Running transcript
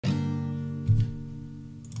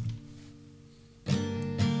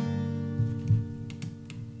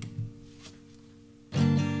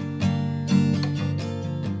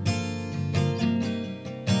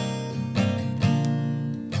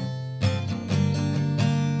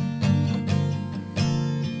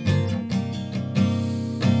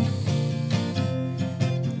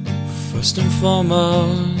First and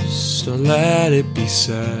foremost, I'll let it be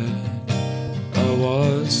said, I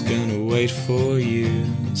was gonna wait for you.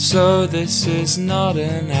 So this is not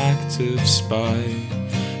an act of spite,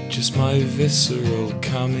 just my visceral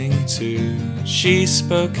coming to. She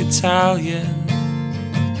spoke Italian,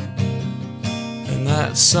 and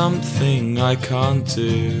that's something I can't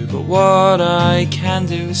do. But what I can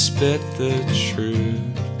do is spit the truth,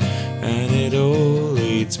 and it all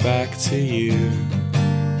leads back to you.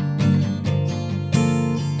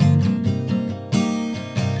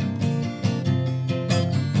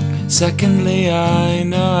 Secondly, I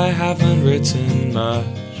know I haven't written much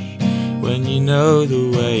when you know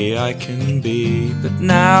the way I can be, but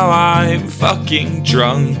now I'm fucking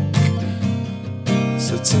drunk,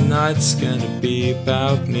 so tonight's gonna be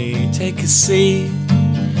about me. Take a seat,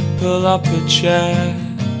 pull up a chair,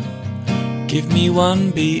 give me one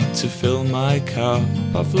beat to fill my cup.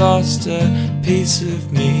 I've lost a piece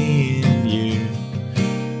of me in you,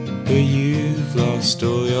 but you've lost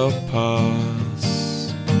all your parts.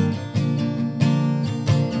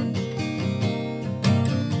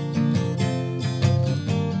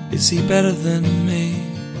 Is he better than me?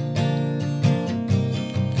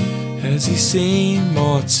 Has he seen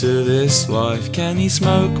more to this life? Can he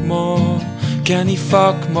smoke more? Can he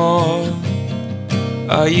fuck more?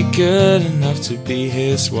 Are you good enough to be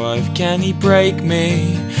his wife? Can he break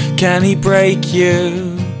me? Can he break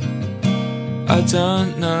you? I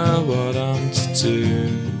don't know what I'm to do.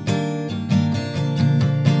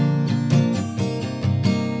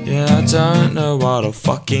 Yeah, I don't know what I'll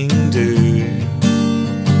fucking do.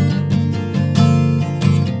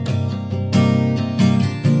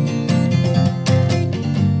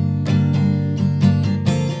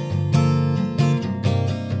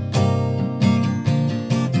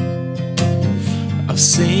 I've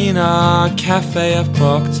seen our cafe, I've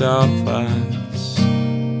clocked our plans,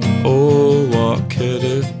 all what could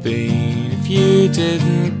have been if you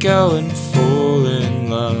didn't go and fall in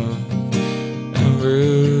love and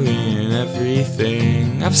ruin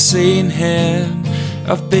everything. I've seen him,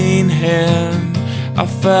 I've been him, I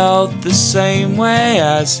felt the same way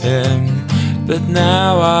as him, but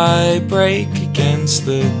now I break against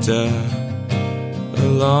the dirt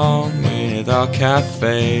along with our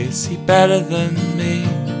cafe. Is he better than me?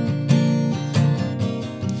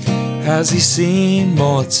 Has he seen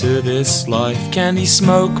more to this life? Can he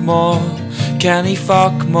smoke more? Can he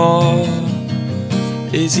fuck more?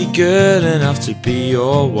 Is he good enough to be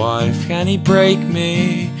your wife? Can he break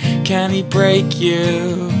me? Can he break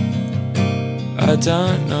you? I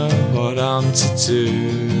don't know what I'm to do.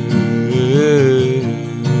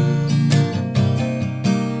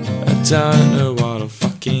 I don't know what I'll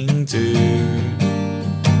fucking do.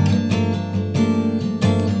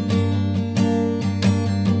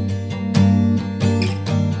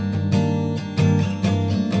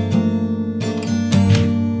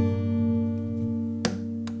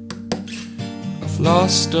 I've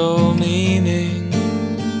lost all meaning,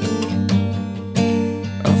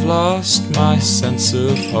 I've lost my sense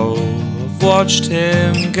of whole. I've watched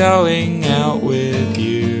him going out with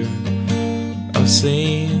you, I've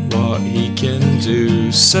seen what he can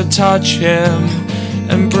do. So touch him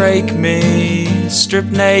and break me, strip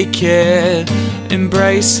naked,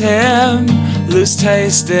 embrace him, lose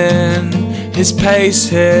taste in his pace,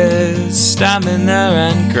 his stamina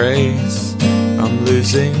and grace. I'm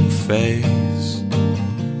losing face,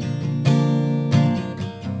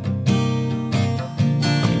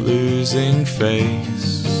 I'm losing face.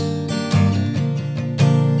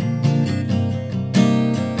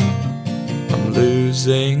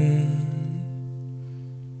 Losing.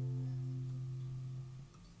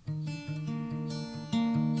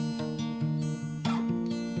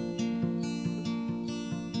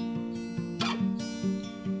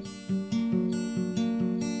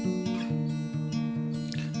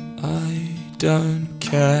 I don't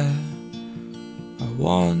care, I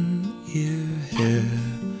want you here.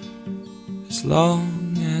 As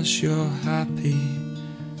long as you're happy,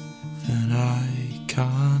 then I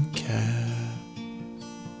can't care.